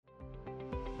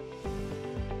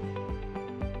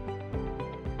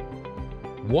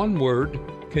One word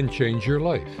can change your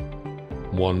life.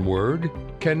 One word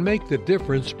can make the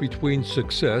difference between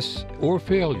success or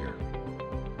failure.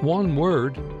 One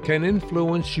word can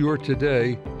influence your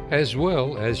today as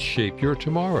well as shape your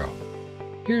tomorrow.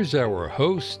 Here's our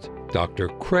host, Dr.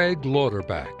 Craig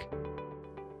Lauterbach.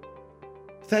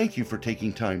 Thank you for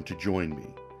taking time to join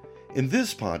me. In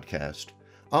this podcast,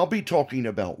 I'll be talking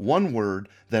about one word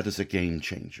that is a game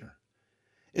changer.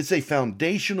 It's a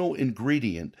foundational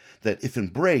ingredient that, if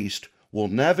embraced, will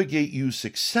navigate you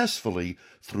successfully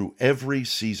through every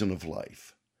season of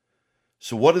life.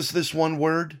 So what is this one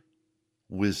word?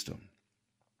 Wisdom.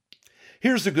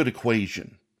 Here's a good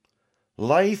equation.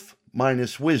 Life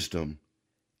minus wisdom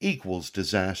equals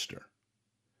disaster.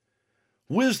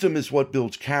 Wisdom is what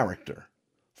builds character,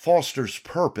 fosters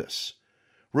purpose,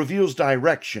 reveals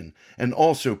direction, and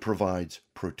also provides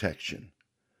protection.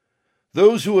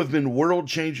 Those who have been world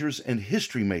changers and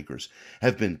history makers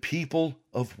have been people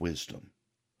of wisdom.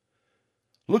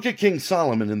 Look at King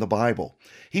Solomon in the Bible.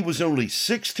 He was only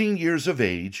 16 years of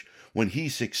age when he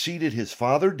succeeded his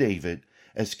father David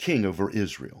as king over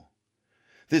Israel.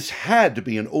 This had to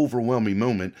be an overwhelming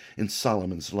moment in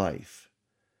Solomon's life.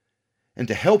 And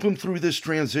to help him through this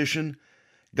transition,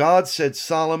 God said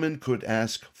Solomon could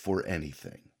ask for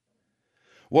anything.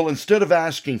 Well, instead of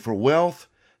asking for wealth,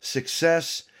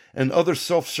 success, and other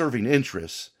self-serving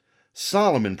interests,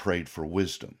 Solomon prayed for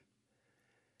wisdom.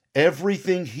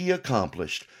 Everything he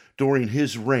accomplished during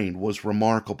his reign was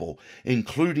remarkable,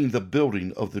 including the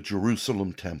building of the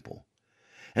Jerusalem temple.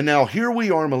 And now here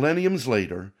we are millenniums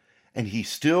later, and he's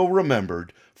still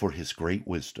remembered for his great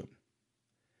wisdom.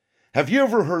 Have you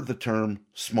ever heard the term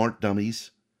smart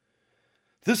dummies?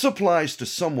 This applies to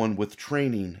someone with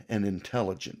training and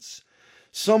intelligence,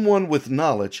 someone with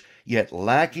knowledge yet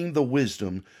lacking the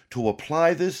wisdom to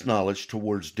apply this knowledge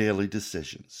towards daily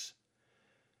decisions.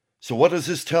 So what does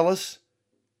this tell us?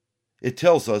 It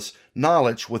tells us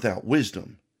knowledge without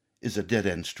wisdom is a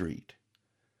dead-end street.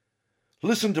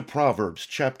 Listen to Proverbs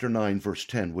chapter 9, verse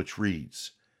 10, which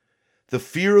reads, "The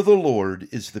fear of the Lord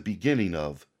is the beginning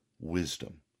of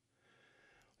wisdom."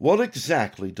 What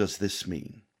exactly does this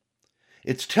mean?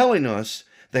 It's telling us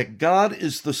that God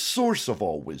is the source of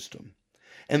all wisdom,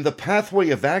 and the pathway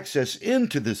of access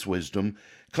into this wisdom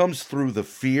comes through the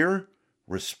fear,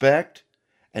 respect,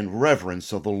 and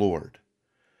reverence of the Lord.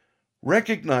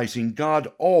 Recognizing God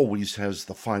always has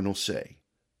the final say,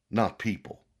 not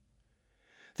people.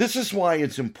 This is why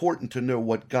it's important to know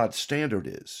what God's standard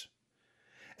is.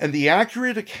 And the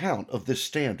accurate account of this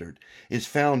standard is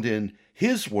found in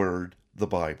His Word, the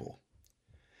Bible.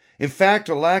 In fact,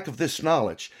 a lack of this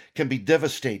knowledge can be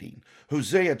devastating.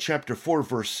 Hosea chapter 4,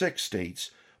 verse 6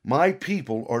 states, "My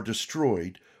people are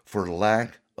destroyed for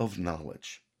lack of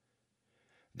knowledge."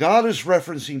 God is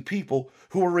referencing people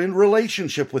who are in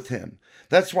relationship with Him.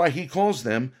 That's why He calls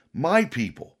them my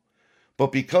people.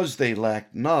 But because they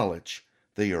lack knowledge,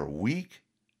 they are weak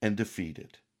and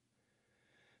defeated.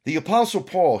 The Apostle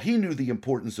Paul, he knew the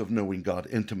importance of knowing God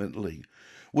intimately,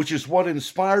 which is what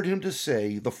inspired him to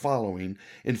say the following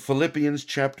in Philippians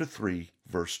chapter 3,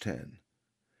 verse 10.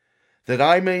 "That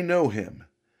I may know Him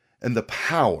and the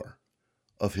power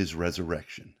of His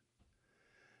resurrection."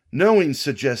 Knowing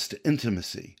suggests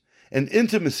intimacy, and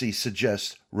intimacy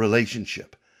suggests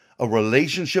relationship, a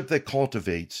relationship that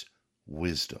cultivates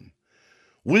wisdom.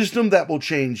 Wisdom that will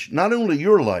change not only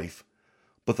your life,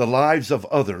 but the lives of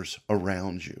others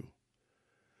around you.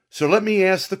 So let me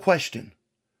ask the question,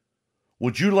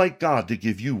 would you like God to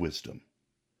give you wisdom?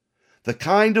 The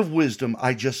kind of wisdom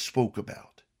I just spoke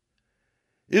about.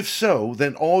 If so,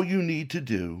 then all you need to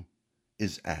do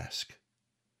is ask.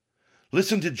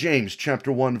 Listen to James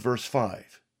chapter 1, verse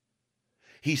 5.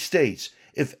 He states,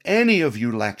 "If any of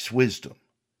you lacks wisdom,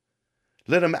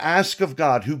 let him ask of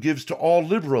God, who gives to all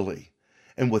liberally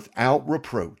and without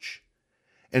reproach,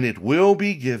 and it will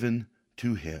be given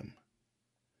to him."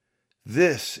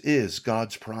 This is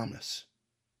God's promise.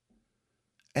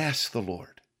 Ask the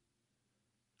Lord.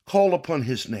 Call upon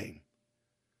His name.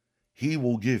 He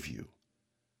will give you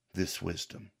this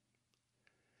wisdom.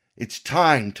 It's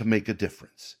time to make a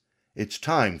difference. It's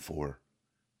time for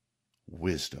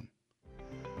wisdom.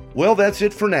 Well, that's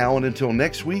it for now, and until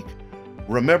next week,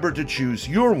 remember to choose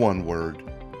your one word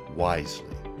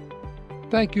wisely.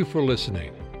 Thank you for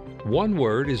listening. One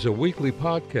Word is a weekly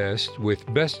podcast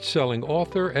with best-selling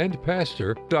author and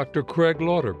pastor Dr. Craig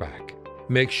Lauterbach.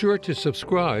 Make sure to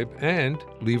subscribe and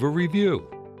leave a review.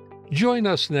 Join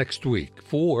us next week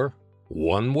for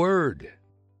One Word.